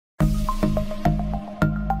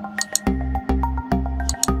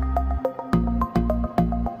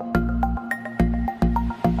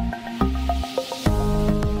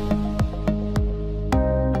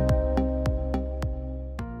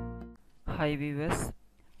viewers,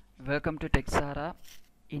 welcome to TechSara.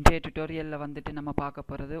 இன்றைய டுட்டோரியல்ல வந்துட்டு நம்ம பார்க்க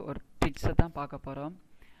போறது ஒரு ட்ரிக்ஸை தான் பார்க்க போறோம்.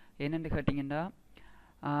 என்னன்னு கேட்டிங்கன்னா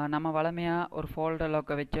நம்ம வளமையா ஒரு ஃபோல்டர்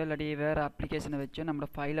லாக்கை வச்சோ இல்லாட்டி வேற அப்ளிகேஷனை வச்சோ நம்ம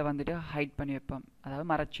ஃபைலை வந்துட்டு ஹைட் பண்ணி வைப்போம், அதாவது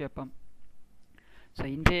மறைச்சு வைப்போம். ஸோ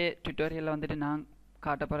இன்றைய டுட்டோரியல்ல வந்துட்டு நான்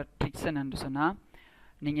காட்ட போகிற ட்ரிக்ஸ் என்னன்னு சொன்னால்,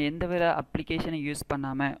 நீங்கள் எந்த வித அப்ளிகேஷனை யூஸ்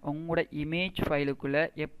பண்ணாமல் உங்களோட இமேஜ் ஃபைலுக்குள்ளே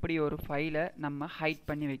எப்படி ஒரு ஃபைலை நம்ம ஹைட்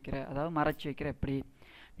பண்ணி வைக்கிற, அதாவது மறைச்சி வைக்கிற, எப்படி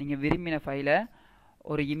நீங்கள் விரும்பின ஃபைலை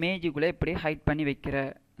ஒரு இமேஜுக்குள்ளே எப்படி ஹைட் பண்ணி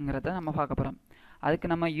வைக்கிறங்கிறத நம்ம பார்க்க போகிறோம். அதுக்கு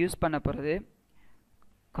நம்ம யூஸ் பண்ண போகிறது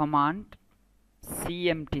கமாண்ட்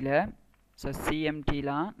சிஎம்டியில். ஸோ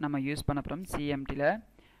சிஎம்டிலாம் நம்ம யூஸ் பண்ண போகிறோம். சிஎம்டியில்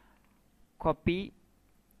காப்பி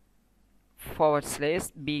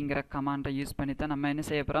 /b கமாண்டை யூஸ் பண்ணி தான் நம்ம என்ன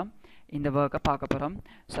செய்ய போகிறோம், இந்த ஒர்க்கை பார்க்க போகிறோம்.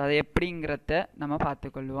 ஸோ அது எப்படிங்கிறத நம்ம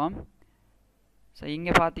பார்த்துக்கொள்வோம். ஸோ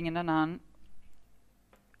இங்கே பார்த்தீங்கன்னா நான்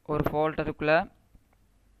ஒரு ஃபோல்டருக்குள்ளே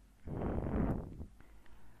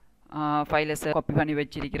ஃபைலஸை காப்பி பண்ணி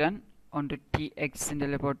வச்சிருக்கிறேன். ஒன்று tx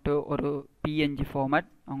போட்டு ஒரு png ஃபார்மேட்.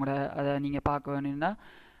 அவங்களோட அதை நீங்கள் பார்க்க வேணும்னா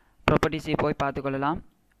ப்ராப்பர்ட்டிஸை போய் பார்த்துக்கொள்ளலாம்.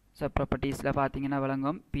 ஸோ ப்ராப்பர்ட்டிஸில் பார்த்தீங்கன்னா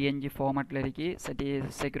விளங்கும் png ஃபார்மேட்டில் இருக்கி.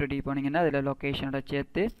 செக்யூரிட்டி போனீங்கன்னா அதில் லொக்கேஷனோட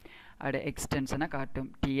சேர்த்து அதோட எக்ஸ்டென்ஷனை காட்டும்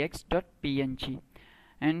tx.png.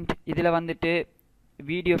 அண்ட் இதில் வந்துட்டு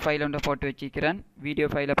வீடியோ ஃபைல் ஒன்றை போட்டு வச்சுக்கிறேன். வீடியோ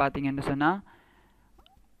ஃபைலை பார்த்தீங்கன்னு சொன்னால்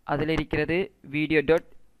அதில் இருக்கிறது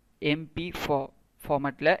video.mp4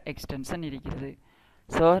 ஃபார்மேட்டில் எக்ஸ்டென்ஷன் இருக்கிறது.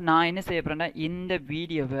 ஸோ நான் என்ன செய்ய போகிறேன்னா, இந்த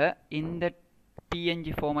வீடியோவை இந்த png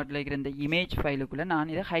ஃபார்மேட்டில் இருக்கிற இந்த இமேஜ் ஃபைலுக்குள்ளே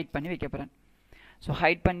நான் இதை ஹைட் பண்ணி வைக்க போகிறேன். ஸோ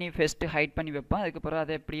ஹைட் பண்ணி ஃபஸ்ட்டு ஹைட் பண்ணி வைப்போம், அதுக்கப்புறம்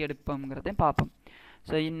அதை எப்படி எடுப்போங்கிறதையும் பார்ப்போம்.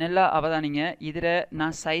 ஸோ நல்லா அவதானிங்க, இதில்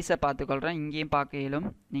நான் சைஸை பார்த்துக்கொள்கிறேன். இங்கேயும் பார்க்க இயலும்,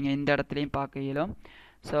 நீங்கள் இந்த இடத்துலையும் பார்க்க இயலும்.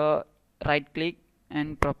 So right click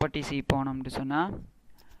and properties போனோம்னு சொன்னால்,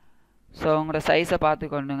 ஸோ உங்களோட சைஸை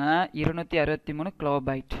பார்த்துக்கொள்ளுங்க. 263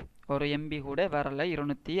 கிலோபைட், ஒரு எம்பி கூட வரல,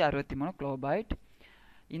 263 கிலோபைட்.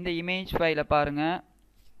 இந்த இமேஜ் ஃபைலை பாருங்கள்,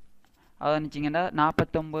 அவதானிச்சிங்கன்னா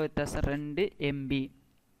 49.2 MB.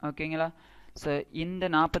 ஓகேங்களா? ஸோ இந்த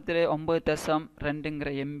 49.2ங்கிற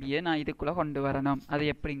எம்பியை நான் இதுக்குள்ளே கொண்டு வரணும். அது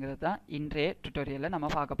எப்படிங்கிறது தான் இன்றைய டுட்டோரியலில் நம்ம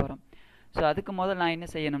பார்க்க போகிறோம். ஸோ அதுக்கு முதல் நான் என்ன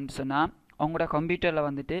செய்யணும்னு சொன்னால், உங்களோட கம்ப்யூட்டரில்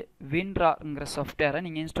வந்துட்டு WinRARங்கிற சாஃப்ட்வேரை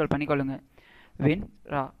நீங்கள் இன்ஸ்டால் பண்ணிக்கொள்ளுங்க.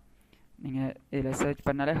 WinRAR நீங்கள் இதில் சர்ச்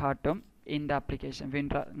பண்ணாலே காட்டும். இந்த அப்ளிகேஷன்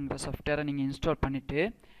WinRARங்கிற சாஃப்ட்வேரை நீங்கள் இன்ஸ்டால் பண்ணிவிட்டு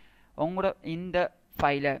உங்களோட இந்த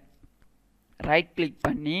ஃபைலை ரைட் கிளிக்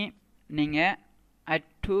பண்ணி நீங்கள் add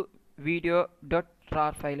to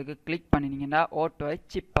video.rar ஃபைலுக்கு கிளிக் பண்ணினீங்கன்னா ஆட்டோவை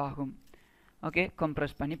சிப் ஆகும். ஓகே,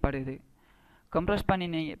 கம்ப்ரஸ் பண்ணி படுது. கம்ப்ரஸ்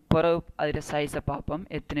பண்ணி பிறகு அதில் சைஸை பார்ப்போம்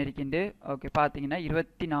எத்தனை இருக்குண்டு. ஓகே, பார்த்தீங்கன்னா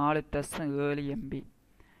 24.7 MB.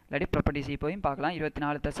 இல்லாட்டி ப்ராப்பர்ட்டிஸை போய் பார்க்கலாம்.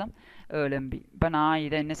 24.7 MB. இப்போ நான்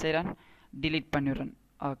இதை என்ன செய்கிறேன், டிலீட் பண்ணிடுறேன்.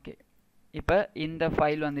 ஓகே, இப்போ இந்த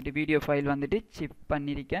ஃபைல் வந்துட்டு வீடியோ ஃபைல் வந்துட்டு சிப்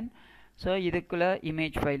பண்ணியிருக்கேன். ஸோ இதுக்குள்ளே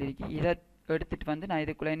இமேஜ் ஃபைல் இருக்கு. இதை எடுத்துகிட்டு வந்து நான்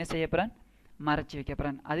இதுக்குள்ளே என்ன செய்ய போகிறேன், மறைச்சி வைக்க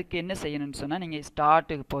போகிறேன். அதுக்கு என்ன செய்யணும்னு சொன்னால், நீங்கள்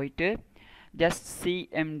ஸ்டார்ட்டுக்கு போயிட்டு ஜஸ்ட்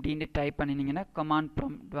சிஎம்டின்னு டைப் பண்ணினீங்கன்னா கமாண்ட்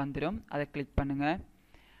ப்ராம்ப்ட் வந்துடும். அதை கிளிக் பண்ணுங்கள்.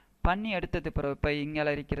 பண்ணி எடுத்தது பிறகு இப்போ இங்கே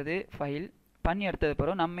இருக்கிறது ஃபைல். பண்ணி எடுத்தது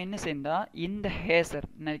பிறகு நம்ம என்ன செய்யணும், இந்த ஹேசர்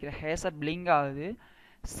நினைக்கிற ஹேசர் பிளிங்க் ஆகுது.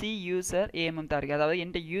 சி யூசர் ஏஎம்எம் தான் இருக்குது, அதாவது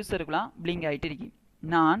எந்த யூசருக்குலாம் பிளிங்க் ஆகிட்டு இருக்கு.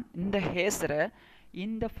 நான் இந்த ஹேசரை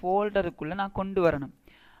இந்த ஃபோல்டருக்குள்ளே நான் கொண்டு வரணும்.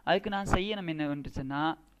 அதுக்கு நான் செய்யணும் என்ன வந்துச்சுன்னா,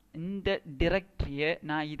 இந்த டிரெக்டரியை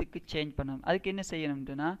நான் இதுக்கு சேஞ்ச் பண்ணணும். அதுக்கு என்ன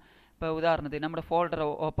செய்யணும்னா, இப்போ உதாரணத்துக்கு நம்மளோட ஃபோல்டரை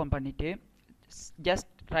ஓப்பன் பண்ணிவிட்டு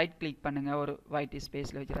ஜஸ்ட் ரைட் கிளிக் பண்ணுங்கள். ஒரு ஒயிட்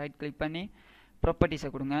ஸ்பேஸில் வச்சு ரைட் கிளிக் பண்ணி ப்ராப்பர்ட்டிஸை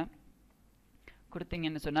கொடுங்க.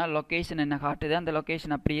 கொடுத்தீங்கன்னு சொன்னால் லொக்கேஷன் என்ன காட்டுது, அந்த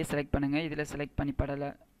லொக்கேஷன் அப்படியே செலக்ட் பண்ணுங்கள். இதில் செலக்ட் பண்ணி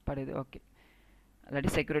படுது. ஓகே,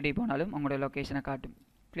 இல்லாட்டி செக்யூரிட்டி போனாலும் உங்களோட லொக்கேஷனை காட்டும்.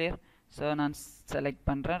 கிளியர்? ஸோ நான் செலக்ட்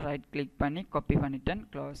பண்ணுறேன், ரைட் கிளிக் பண்ணி காப்பி பண்ணிட்டேன்,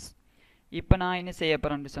 க்ளோஸ். இப்போ நான் என்ன செய்ய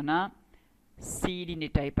போகிறேன்னு சொன்னால், சிடின்னு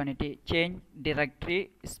டைப் பண்ணிவிட்டு change directory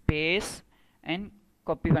space and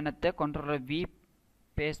copy பண்ணத்தை Ctrl+V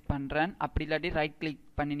paste பண்ணுறேன். அப்படி இல்லாட்டி ரைட் கிளிக்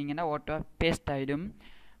பண்ணினீங்கன்னா ஓட்டோ பேஸ்ட் ஆகிடும்.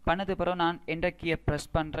 பண்ணது பிறகு நான் என்டர் கீயை ப்ரெஸ்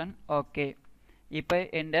பண்ணுறேன். ஓகே, இப்போ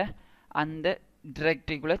அந்த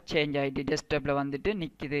டிரெக்டரிக்குள்ளே சேஞ்ச் ஆகிட்டு டெஸ்க்டாப்பில் வந்துட்டு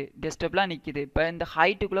நிற்கிது, டெஸ்க்டாப்லாம் நிற்கிது. இப்போ இந்த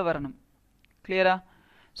ஹைட்டுக்குள்ளே வரணும். கிளியரா?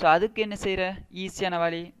 ஸோ அதுக்கு என்ன செய்கிற ஈஸியான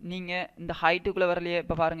வழி, நீங்கள் இந்த ஹைட்டுக்குள்ளே வரலையே.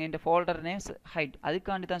 இப்போ பாருங்கள், இந்த ஃபோல்டர் நேம் ஹைட்,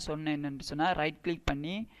 அதுக்காண்டி தான் சொன்னேன். என்னென்னு சொன்னால், ரைட் கிளிக்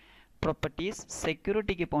பண்ணி ப்ராப்பர்ட்டிஸ்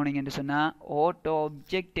செக்யூரிட்டிக்கு போனீங்கன்னு சொன்னால் ஆட்டோ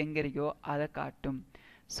ஆப்ஜெக்ட் எங்கே இருக்கோ அதை காட்டும்.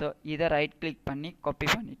 ஸோ இதை ரைட் கிளிக் பண்ணி காப்பி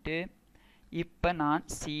பண்ணிவிட்டு இப்போ நான்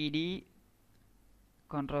சிடி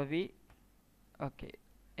Ctrl+V. ஓகே,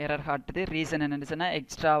 எரர் காட்டுது. ரீசன் என்னென்னு சொன்னால்,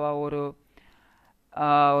 எக்ஸ்ட்ராவாக ஒரு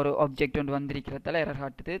ஆப்ஜெக்ட் ஒன்று வந்திருக்கிறதால எரர்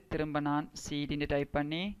காட்டுது. திரும்ப நான் சிடின்னு டைப்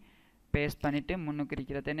பண்ணி பேஸ்ட் பண்ணிவிட்டு முன்னுக்கு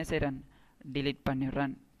இருக்கிறத என்ன செய்கிறேன், delete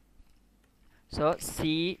பண்ணிடுறேன். ஸோ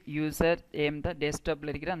சி யூசர் ஏம் த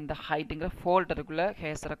டெஸ்க்டாப்பில் இருக்கிற அந்த ஹைட்டுங்கிற ஃபோல்டருக்குள்ளே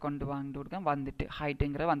ஹேஸரை கொண்டு வாங்கிட்டு வந்துட்டு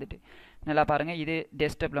ஹைட்டுங்கிற வந்துட்டு நல்லா பாருங்கள், இது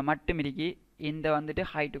டெஸ்க்டாப்பில் மட்டும் இருக்கி இந்த வந்துட்டு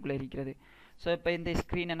ஹைட்டுக்குள்ளே இருக்கிறது. ஸோ இப்போ இந்த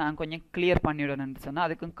ஸ்க்ரீனை நான் கொஞ்சம் கிளியர் பண்ணிவிடணும்னு சொன்னால்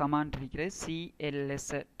அதுக்கும் கமாண்ட் இருக்கிறது.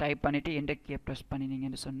 சிஎல்எஸ் டைப் பண்ணிவிட்டு என்டர் கீயை ப்ரெஸ்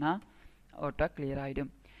பண்ணினீங்கன்னு சொன்னால் ஓட்டோ கிளியர்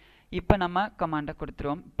ஆகிடும். இப்போ நம்ம கமாண்டை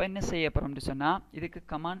கொடுத்துருவோம். இப்போ என்ன செய்ய போகிறோம்னு சொன்னால் இதுக்கு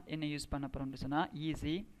கமாண்ட் என்ன யூஸ் பண்ண போகிறோம்னு சொன்னால்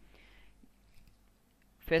ஈஸி.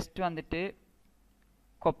 ஃபஸ்ட்டு வந்துட்டு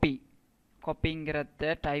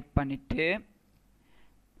கொப்பிங்கிறத டைப் பண்ணிவிட்டு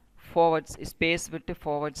ஃபார்வர்ட்ஸ் ஸ்பேஸ் விட்டு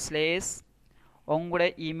 // உங்களோட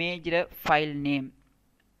இமேஜில் ஃபைல் நேம்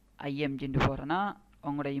IMGன்னு போகிறேன்னா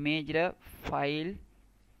உங்களோட இமேஜில் file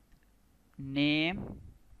name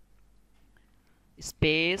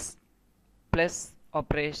space plus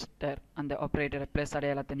operator, அந்த ஆப்ரேட்டரை ப்ளஸ்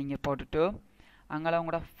அடையாளத்தை நீங்கள் போட்டுட்டு அங்கே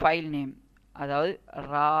உங்களோட ஃபைல் நேம், அதாவது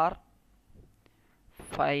RAR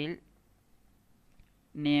ஃபைல்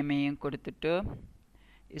நேமையும் கொடுத்துட்டு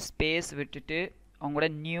ஸ்பேஸ் விட்டுட்டு உங்களோட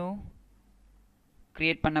நியூ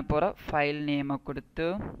க்ரியேட் பண்ண போகிற ஃபைல் நேமை கொடுத்து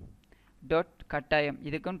டாட் கட்டாயம்,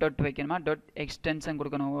 இதுக்கும் டாட் வைக்கணுமா, டாட் எக்ஸ்டென்ஷன்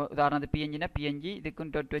கொடுக்கணும். உதாரணத்துக்கு PNGனா PNG,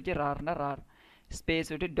 இதுக்கும் டாட் வச்சு RARனா RAR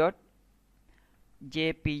ஸ்பேஸ் விட்டு டாட்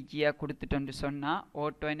JPGயாக கொடுத்துட்டோன்னு சொன்னால்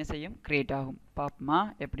ஓட்டோ என்ன செய்யும், க்ரியேட் ஆகும். பார்ப்போமா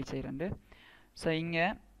எப்படி செய்கிறேன்ட்டு. ஸோ இங்கே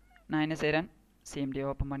நான் என்ன செய்கிறேன், CMD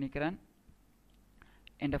ஓப்பன் பண்ணிக்கிறேன்,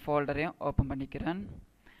 இந்த ஃபோல்டரையும் ஓப்பன் பண்ணிக்கிறேன்.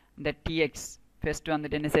 இந்த TX ஃபஸ்ட்டு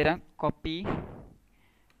வந்துட்டு என்ன செய்கிறேன், காப்பி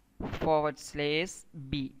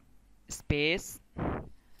 /B ஸ்பேஸ்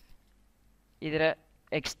இதில்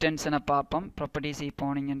எக்ஸ்டென்ஷனை பார்ப்போம். ப்ராப்பர்ட்டிஸ்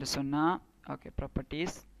போனீங்கன்னு சொன்னால் ஓகே,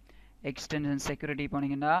 ப்ராப்பர்ட்டிஸ் எக்ஸ்டென்ஷன் செக்யூரிட்டி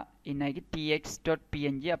போனீங்கன்னா இன்னைக்கு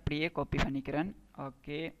tx.png அப்படியே காப்பி பண்ணிக்கிறேன்.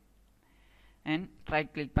 ஓகே, அண்ட்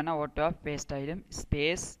ரைட் கிளிக் பண்ணால் ஓட்டோ பேஸ்ட் ஆகிடும்.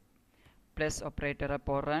 ஸ்பேஸ் ப்ளஸ் ஆப்ரேட்டரை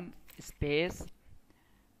போடுறேன், ஸ்பேஸ்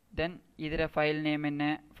தென் இதில் ஃபைல் நேம் என்ன,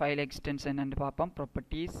 ஃபைல் எக்ஸ்டென்ஷன் என்னன்னு பார்ப்போம்.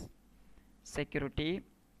 ப்ராப்பர்ட்டிஸ் செக்யூரிட்டி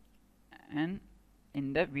அண்ட்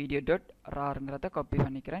இந்த video.rar காப்பி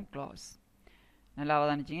பண்ணிக்கிறேன். க்ளாஸ் நல்லா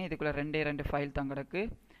அவதானிச்சிங்க. இதுக்குள்ளே ரெண்டு ஃபைல் தான் கிடக்கு.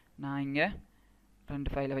 நான் இங்கே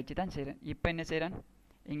 2 ஃபைலை வச்சு தான் செய்கிறேன். இப்போ என்ன செய்கிறேன்,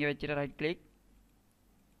 இங்கே வச்சுட்டு right click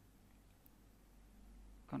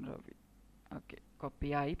control okay, copy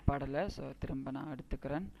ஆகி படலை. ஸோ திரும்ப நான்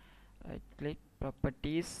எடுத்துக்கிறேன். Right click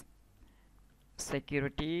properties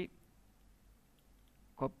security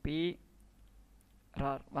copy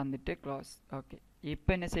RAR வந்துட்டு க்ளாஸ். ஓகே,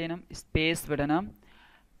 இப்போ என்ன செய்யணும், ஸ்பேஸ் விடணும்.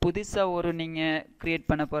 புதுசாக ஒரு நீங்கள் க்ரியேட்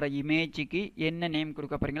பண்ண போகிற இமேஜுக்கு என்ன நேம்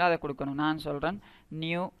கொடுக்க போகிறீங்களோ அதை கொடுக்கணும். நான் சொல்கிறேன்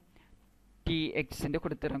நியூ TXன்னு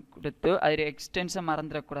கொடுத்து அதில் எக்ஸ்டென்ஷன்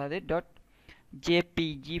மறந்துடக்கூடாது.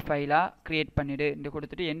 .jpg ஃபைலாக க்ரியேட் பண்ணிவிடு என்று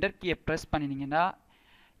கொடுத்துட்டு என்டர் கீயை ப்ரெஸ் பண்ணினீங்கன்னா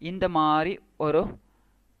இந்த மாதிரி ஒரு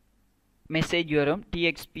மெசேஜ் வரும்.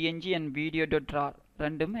 TXPNG அண்ட் video.rar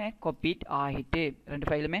ரெண்டுமே காப்பீட் ஆகிட்டு, 2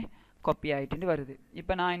 ஃபைலுமே காப்பி ஆகிட்டு வருது.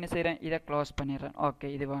 இப்போ நான் என்ன செய்கிறேன், இதை க்ளோஸ் பண்ணிடுறேன். ஓகே,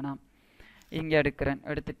 இது வேணாம், இங்கே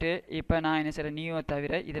எடுத்துட்டு இப்போ நான் என்ன செய்கிறேன், நியூவை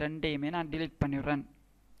தவிர இது ரெண்டையுமே நான் டிலீட் பண்ணிடுறேன்.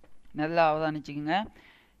 நல்லா அவதானிச்சுக்கோங்க.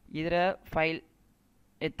 இதில் ஃபைல்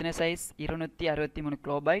எத்தனை சைஸ், 263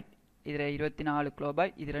 கிலோபைட், இதில் 24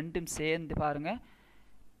 கிலோபைட், இது ரெண்டும் சேர்ந்து பாருங்கள்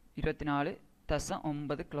 24.9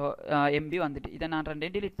 MB வந்துட்டு. இதை நான்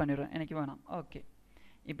ரெண்டையும் டிலீட் பண்ணிடுறேன், எனக்கு வேணாம். ஓகே,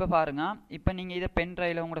 இப்போ பாருங்கள், இப்போ நீங்கள் இதை பென்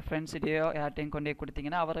ட்ரைவில் உங்களோட ஃப்ரெண்ட்ஸ்கிட்டையோ யார்ட்டையும் கொண்டே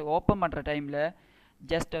கொடுத்தீங்கன்னா அவரை ஓப்பன் பண்ணுற டைமில்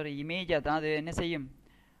ஜஸ்ட் ஒரு இமேஜாக தான் அது என்ன செய்யும்,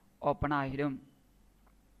 ஓப்பன் ஆகிடும்.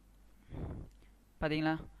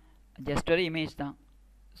 பார்த்தீங்களா, ஜஸ்ட் ஒரு இமேஜ் தான்.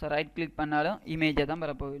 ஸோ ரைட் கிளிக் பண்ணாலும் இமேஜாக தான்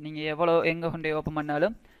வரப்போகுது. நீங்கள் எவ்வளோ எங்கே கொண்டு ஓப்பன்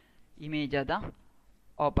பண்ணாலும் இமேஜாக தான்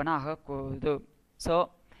ஓப்பன் ஆகக்கூடாது. ஸோ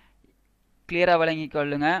கிளியராக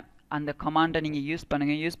விளங்கிக்கொள்ளுங்க. அந்த கமாண்டை நீங்கள் யூஸ்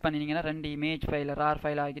பண்ணுங்கள். Use பண்ணினீங்கன்னா 2 image file RAR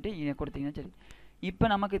file ஆகிட்டு இதை கொடுத்தீங்கன்னா சரி. இப்போ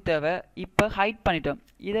நமக்கு தேவை, இப்போ ஹைட் பண்ணிட்டோம்.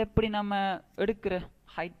 இதை எப்படி நம்ம எடுக்கிற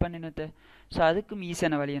ஹைட் பண்ணினது? ஸோ அதுக்கும்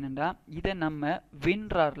ஈஸியான வழி என்னென்னா, இதை நம்ம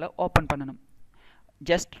WinRARல ஓப்பன் பண்ணணும்.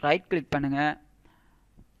 ஜஸ்ட் ரைட் கிளிக் பண்ணுங்கள்.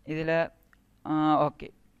 இதில் ஓகே,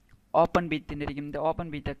 ஓப்பன் பீத்துன்னு இருக்கும், இந்த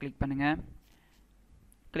ஓப்பன் பீத்தை கிளிக் பண்ணுங்கள்.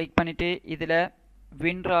 கிளிக் பண்ணிவிட்டு இதில்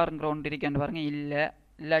WinRARங்கிற ஒன்று இருக்கான்னு பாருங்கள்.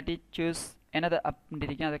 இல்லாட்டி சூஸ் என்னது அப்படின்னு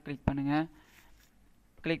இருக்கேன், அதை கிளிக் பண்ணுங்கள்.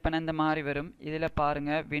 கிளிக் பண்ண இந்த மாதிரி வரும். இதில்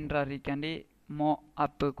பாருங்கள் WinRAR இருக்காண்டி மோ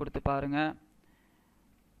அப்பு கொடுத்து பாருங்கள்.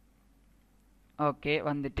 ஓகே,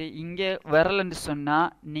 வந்துட்டு இங்கே வரலன்னு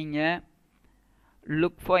சொன்னால் நீங்கள்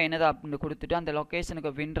லுக் ஃபார் என்னது அப்படின்னு கொடுத்துட்டு அந்த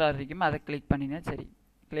லொக்கேஷனுக்கு WinRAR இருக்குமே அதை கிளிக் பண்ணிங்கன்னா சரி.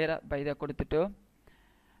 கிளியராக இப்போ இதை கொடுத்துட்டு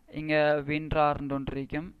இங்கே WinRARன்னு ஒன்று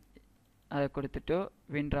இருக்கும், அதை கொடுத்துட்டு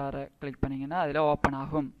WinRAரை கிளிக் பண்ணிங்கன்னா அதில் ஓப்பன்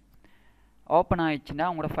ஆகும். ஓப்பன் ஆகிடுச்சுன்னா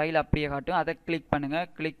உங்களோட ஃபைல் அப்படியே காட்டும். அதை கிளிக் பண்ணுங்கள்.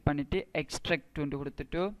 கிளிக் பண்ணிவிட்டு எக்ஸ்ட்ராக்ட்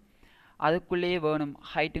கொடுத்துட்டு அதுக்குள்ளேயே வேணும்,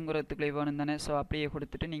 ஹைட்டுங்கிறதுக்குள்ளேயே வேணும் தானே. ஸோ அப்படியே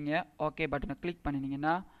கொடுத்துட்டு நீங்கள் ஓகே பட்டனை கிளிக்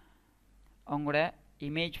பண்ணினீங்கன்னா உங்களோட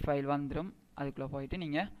இமேஜ் ஃபைல் வந்துடும். அதுக்குள்ளே போயிட்டு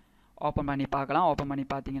நீங்கள் ஓப்பன் பண்ணி பார்க்கலாம். ஓப்பன் பண்ணி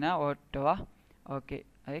பார்த்தீங்கன்னா ஓட்டோவா ஓகே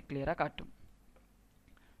அது கிளியராக காட்டும்.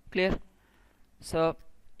 கிளியர். ஸோ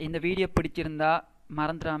இந்த வீடியோ பிடிச்சிருந்தா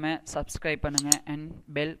மறந்துடாமல் சப்ஸ்கிரைப் பண்ணுங்கள் அண்ட்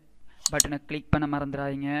பெல் பட்டனை கிளிக் பண்ண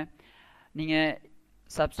மறந்துடாதீங்க. நீங்கள்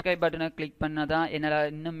சப்ஸ்கிரைப் பட்டனை கிளிக் பண்ணால் தான்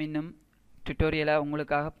என்னால் இன்னும் டுட்டோரியலை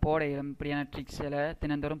உங்களுக்காக போட இயலும். இப்படியான ட்ரிக்ஸில்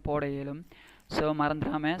தினந்தோறும் போட இயலும். ஸோ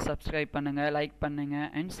மறந்துடாமல் சப்ஸ்கிரைப் பண்ணுங்கள், லைக் பண்ணுங்கள்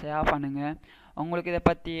அண்ட் ஷேர் பண்ணுங்கள். உங்களுக்கு இதை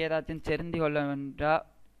பற்றி ஏதாச்சும் தெரிந்து கொள்ள வேண்டாம்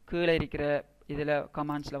கீழே இருக்கிற இதில்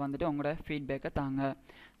கமெண்ட்ஸில் வந்துட்டு உங்களோட ஃபீட்பேக்கை தாங்க.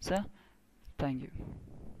 So thank you.